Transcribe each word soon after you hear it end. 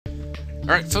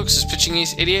Alright folks, this is Pitching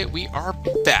Ace 88. We are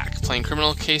back playing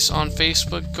Criminal Case on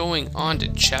Facebook, going on to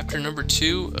chapter number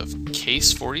 2 of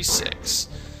Case 46.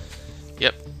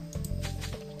 Yep.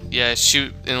 Yeah,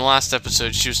 in the last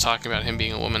episode she was talking about him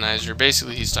being a womanizer.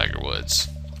 Basically, he's Tiger Woods.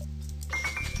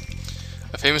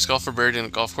 A famous golfer buried in a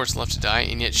golf course and left to die,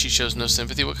 and yet she shows no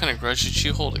sympathy. What kind of grudge did she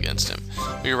hold against him?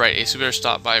 Well, you're right, Ace. We better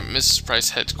stop by Mrs. Price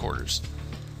headquarters.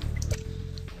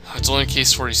 It's only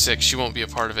Case 46. She won't be a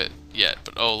part of it yet,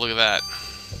 but oh, look at that.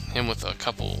 Him with a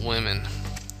couple women.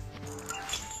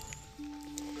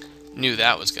 Knew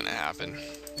that was going to happen.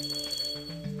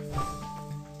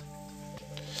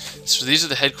 So these are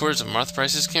the headquarters of Martha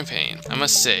Price's campaign. I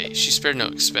must say, she spared no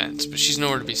expense, but she's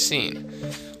nowhere to be seen.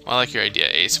 Well, I like your idea,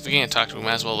 Ace. If we can't talk to her, we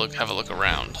might as well have a look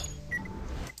around.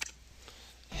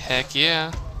 Heck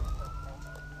yeah.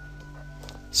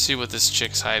 See what this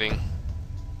chick's hiding.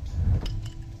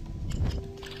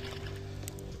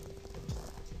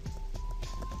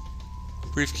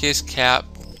 Briefcase, cap,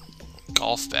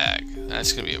 golf bag.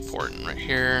 That's going to be important right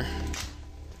here.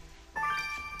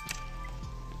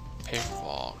 Paper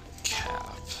ball,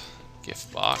 cap,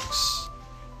 gift box,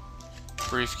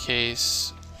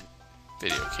 briefcase,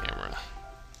 video camera.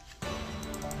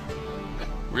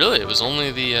 Really, it was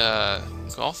only the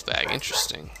golf bag.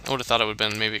 Interesting. I would have thought it would have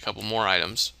been maybe a couple more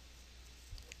items.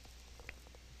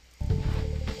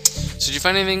 So did you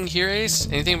find anything here, Ace?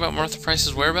 Anything about Martha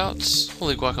Price's whereabouts?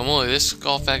 Holy guacamole, this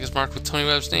golf bag is marked with Tony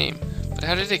Webb's name. But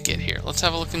how did it get here? Let's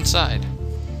have a look inside.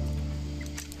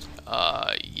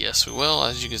 Yes we will.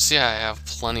 As you can see, I have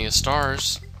plenty of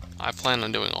stars. I plan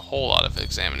on doing a whole lot of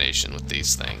examination with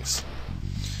these things.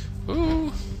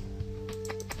 Ooh.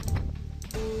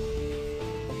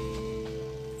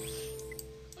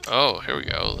 Oh, here we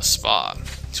go, the spa.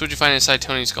 So what'd you find inside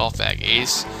Tony's golf bag,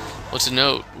 Ace? What's a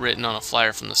note written on a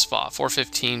flyer from the spa?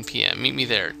 4:15 p.m. Meet me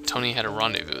there. Tony had a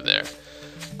rendezvous there.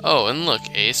 Oh, and look,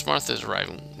 Ace, Martha's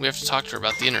arriving. We have to talk to her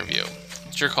about the interview.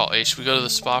 It's your call, Ace. Should we go to the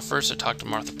spa first or talk to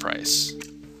Martha Price?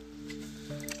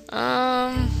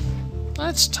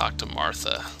 Let's talk to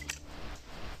Martha.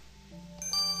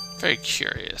 Very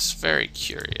curious, very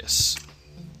curious.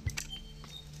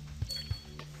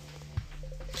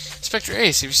 Inspector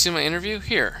Ace, have you seen my interview?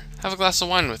 Here, have a glass of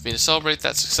wine with me to celebrate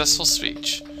that successful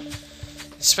speech.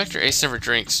 Inspector Ace never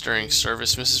drinks during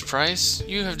service, Mrs. Price.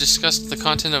 You have discussed the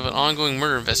content of an ongoing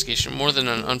murder investigation more than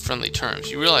on unfriendly terms.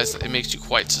 You realize that it makes you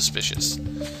quite suspicious.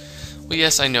 Well,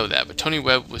 yes, I know that, but Tony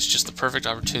Webb was just the perfect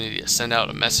opportunity to send out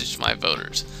a message to my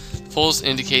voters. The polls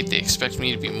indicate they expect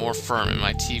me to be more firm in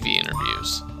my TV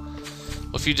interviews.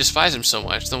 Well, if you despise him so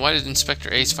much, then why did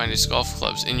Inspector Ace find his golf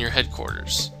clubs in your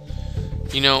headquarters?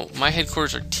 You know, my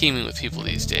headquarters are teeming with people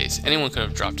these days. Anyone could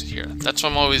have dropped it here. That's why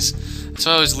I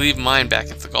always leave mine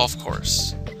back at the golf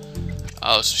course.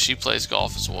 Oh, so she plays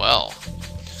golf as well.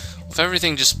 If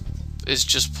everything is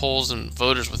just polls and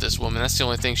voters with this woman, that's the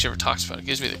only thing she ever talks about. It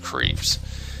gives me the creeps.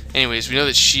 Anyways, we know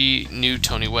that she knew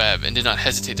Tony Webb and did not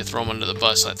hesitate to throw him under the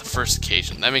bus at the first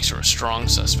occasion. That makes her a strong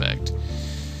suspect.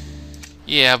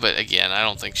 Yeah, but again, I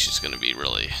don't think she's going to be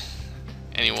really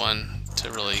anyone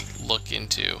to really look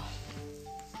into.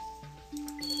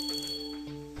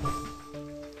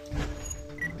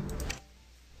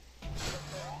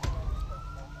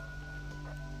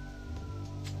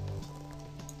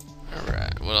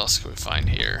 What else can we find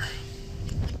here?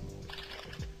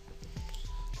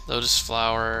 Lotus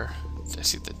flower. I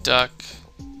see the duck.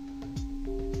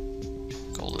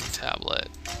 Golden tablet.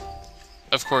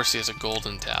 Of course he has a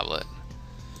golden tablet.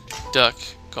 Duck.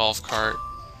 Golf cart.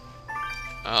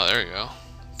 Oh, there you go.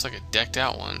 It's like a decked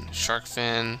out one. Shark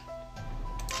fin.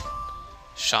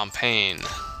 Champagne.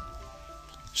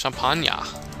 Champagne.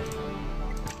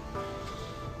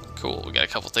 Cool. We got a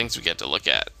couple things we get to look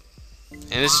at.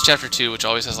 And this is chapter 2, which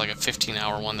always has like a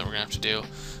 15-hour one that we're going to have to do.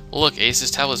 Well, look, Ace's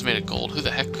tablet is made of gold. Who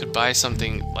the heck could buy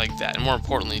something like that? And more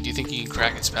importantly, do you think you can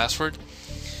crack its password?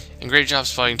 And great job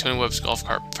spotting Tony Webb's golf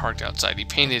cart parked outside. He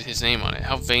painted his name on it.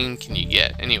 How vain can you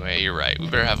get? Anyway, you're right. We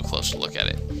better have a closer look at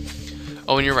it.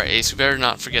 Oh, and you're right, Ace. We better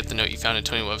not forget the note you found in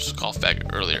Tony Webb's golf bag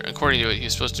earlier. According to it, he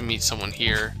was supposed to meet someone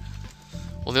here.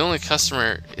 Well, the only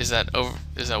customer is that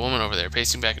woman over there,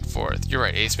 pacing back and forth. You're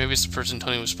right, Ace. Maybe it's the person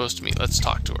Tony was supposed to meet. Let's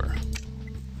talk to her.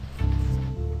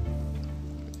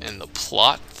 And the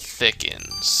plot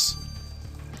thickens.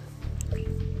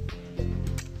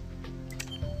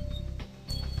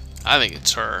 I think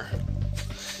it's her.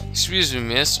 Excuse me,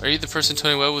 miss. Are you the person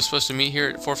Tony Webb was supposed to meet here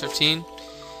at 4:15?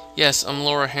 Yes, I'm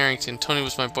Laura Harrington. Tony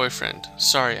was my boyfriend.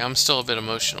 Sorry, I'm still a bit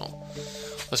emotional.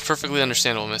 That's perfectly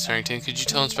understandable, Miss Harrington. Could you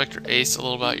tell Inspector Ace a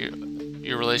little about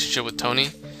your relationship with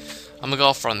Tony? I'm a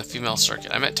golfer on the female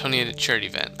circuit. I met Tony at a charity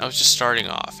event. I was just starting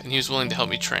off, and he was willing to help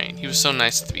me train. He was so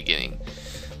nice at the beginning.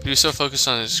 But he was so focused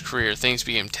on his career, things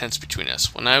became tense between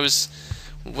us. When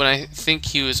I think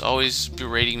he was always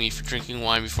berating me for drinking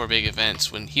wine before big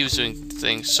events, when he was doing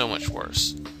things so much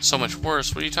worse. So much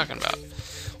worse? What are you talking about?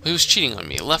 Well, he was cheating on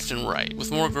me, left and right,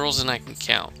 with more girls than I can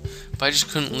count. But I just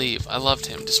couldn't leave. I loved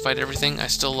him. Despite everything, I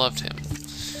still loved him.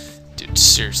 Dude,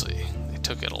 seriously, they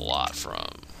took it a lot from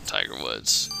Tiger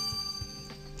Woods.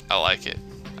 I like it.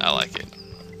 I like it.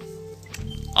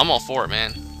 I'm all for it,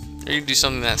 man. You're gonna do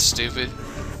something that stupid,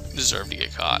 you deserve to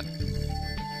get caught.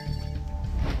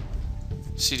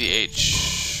 CDH.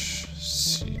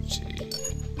 CG.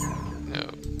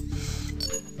 Nope.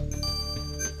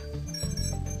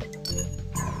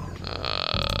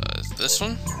 Is this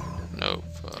one? Nope.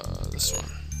 This one.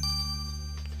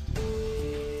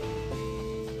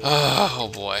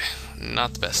 Oh boy.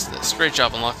 Not the best of this. Great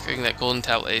job unlocking that golden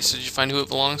tablet, Ace. Did you find who it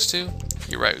belongs to?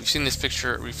 You're right. We've seen this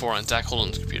picture before on Zach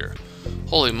Holden's computer.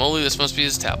 Holy moly, this must be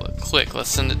his tablet. Click. Let's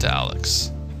send it to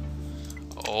Alex.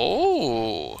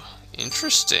 Oh.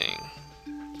 Interesting.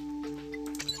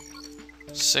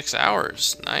 6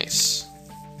 hours. Nice.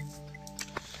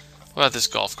 What about this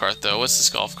golf cart, though? What's this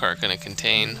golf cart going to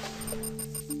contain?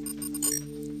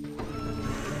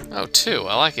 Oh, 2.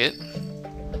 I like it.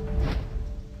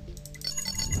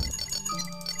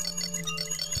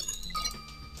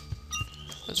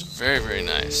 That's very, very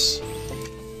nice.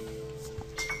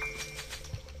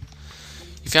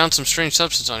 You found some strange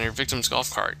substance on your victim's golf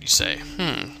cart, you say.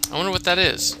 I wonder what that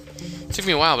is. It took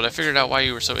me a while, but I figured out why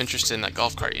you were so interested in that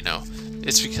golf cart, you know.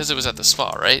 It's because it was at the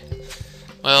spa, right?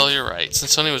 Well, you're right.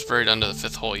 Since Tony was buried under the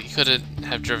 5th hole, he couldn't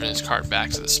have driven his cart back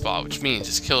to the spa, which means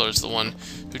his killer is the one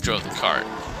who drove the cart.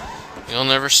 You'll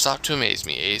never stop to amaze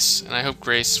me, Ace, and I hope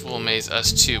Grace will amaze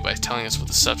us too by telling us what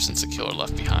the substance the killer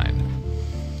left behind.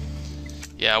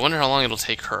 Yeah, I wonder how long it'll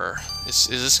take her. Is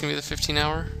this going to be the 15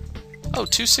 hour? Oh,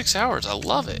 2 6 hours. I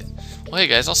love it. Well, hey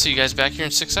guys, I'll see you guys back here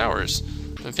in 6 hours.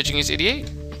 I've been Pitching Ace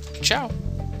 88. Ciao.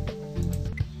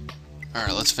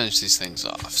 Alright, let's finish these things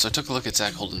off. So I took a look at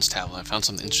Zach Holden's tablet and I found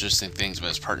some interesting things about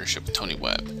his partnership with Tony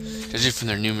Webb. Judging from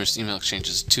their numerous email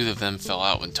exchanges, 2 of them fell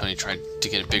out when Tony tried to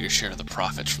get a bigger share of the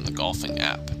profits from the golfing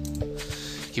app.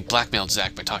 He blackmailed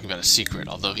Zach by talking about a secret,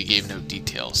 although he gave no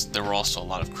details. There were also a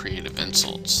lot of creative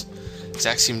insults.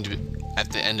 Zach seemed to be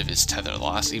at the end of his tether. The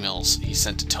last emails he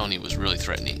sent to Tony was really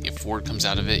threatening. If word comes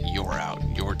out of it, you're out.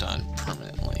 You're done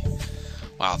permanently.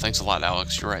 Wow, thanks a lot,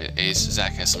 Alex. You're right, Ace.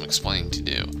 Zach has some explaining to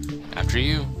do. After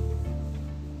you.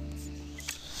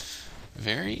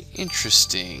 Very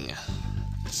interesting,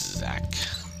 Zach.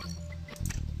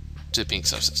 To the pink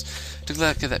substance. Took a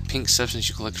look at that pink substance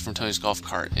you collected from Tony's golf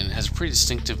cart, and it has a pretty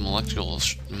distinctive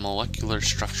molecular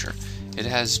structure. It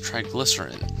has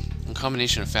triglycerin, a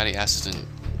combination of fatty acids and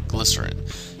glycerin.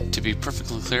 To be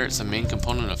perfectly clear, it's the main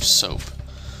component of soap.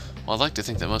 Well, I'd like to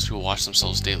think that most people wash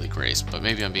themselves daily, Grace, but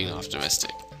maybe I'm being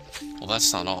optimistic. Well,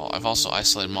 that's not all. I've also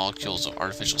isolated molecules of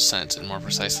artificial scents, and more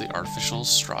precisely, artificial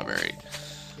strawberry.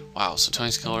 Wow, so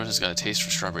Tony's killer has got a taste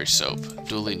for strawberry soap.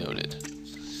 Duly noted.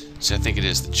 See, I think it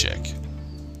is the chick.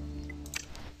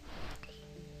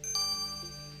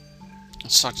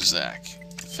 Let's talk to Zach.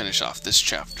 Finish off this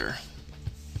chapter.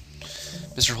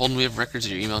 Mr. Holden, we have records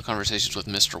of your email conversations with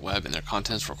Mr. Webb, and their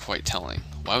contents were quite telling.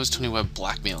 Why was Tony Webb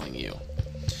blackmailing you?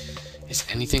 Is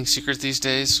anything secret these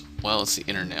days? Well, it's the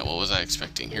internet. What was I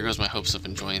expecting? Here goes my hopes of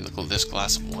enjoying this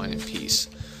glass of wine in peace.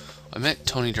 I met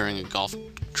Tony during a golf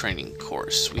training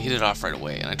course. We hit it off right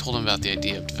away, and I told him about the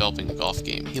idea of developing a golf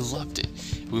game. He loved it.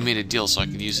 We made a deal so I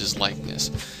could use his likeness.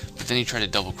 But then he tried to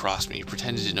double-cross me. He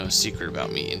pretended to know a secret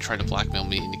about me and tried to blackmail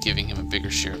me into giving him a bigger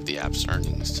share of the app's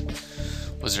earnings.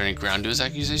 Was there any ground to his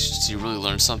accusations? Did he really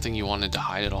learn something you wanted to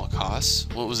hide at all costs?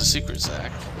 What was the secret,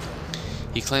 Zach?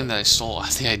 He claimed that I stole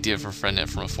the idea for FriendNet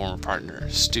from a former partner.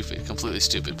 Stupid, completely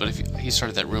stupid. But if he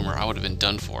started that rumor, I would have been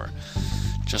done for.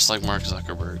 Just like Mark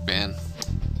Zuckerberg, man.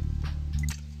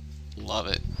 Love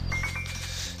it.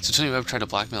 So Tony Webb tried to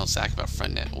blackmail Zach about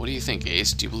FriendNet. What do you think,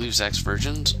 Ace? Do you believe Zach's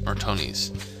versions or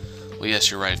Tony's? Well,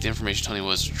 yes, you're right. If the information Tony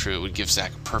was true, it would give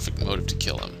Zach a perfect motive to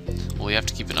kill him. Well, we have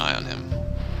to keep an eye on him.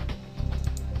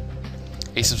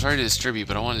 Ace, I'm sorry to disturb you,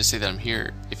 but I wanted to say that I'm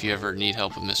here if you ever need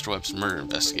help with Mr. Webb's murder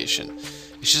investigation.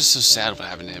 It's just so sad what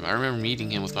happened to him. I remember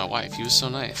meeting him with my wife. He was so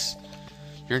nice.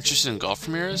 You're interested in golf,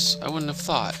 Ramirez? I wouldn't have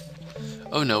thought.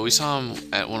 Oh no, we saw him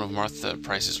at one of Martha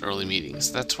Price's early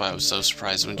meetings. That's why I was so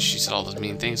surprised when she said all those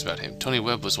mean things about him. Tony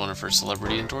Webb was one of her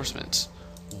celebrity endorsements.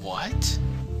 What?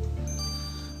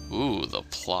 Ooh, the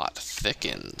plot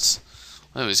thickens.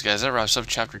 Anyways, guys, that wraps up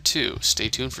Chapter 2. Stay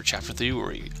tuned for Chapter 3 where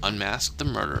we unmask the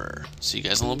murderer. See you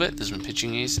guys in a little bit. This has been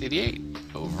Pitching Ace 88.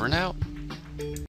 Over and out.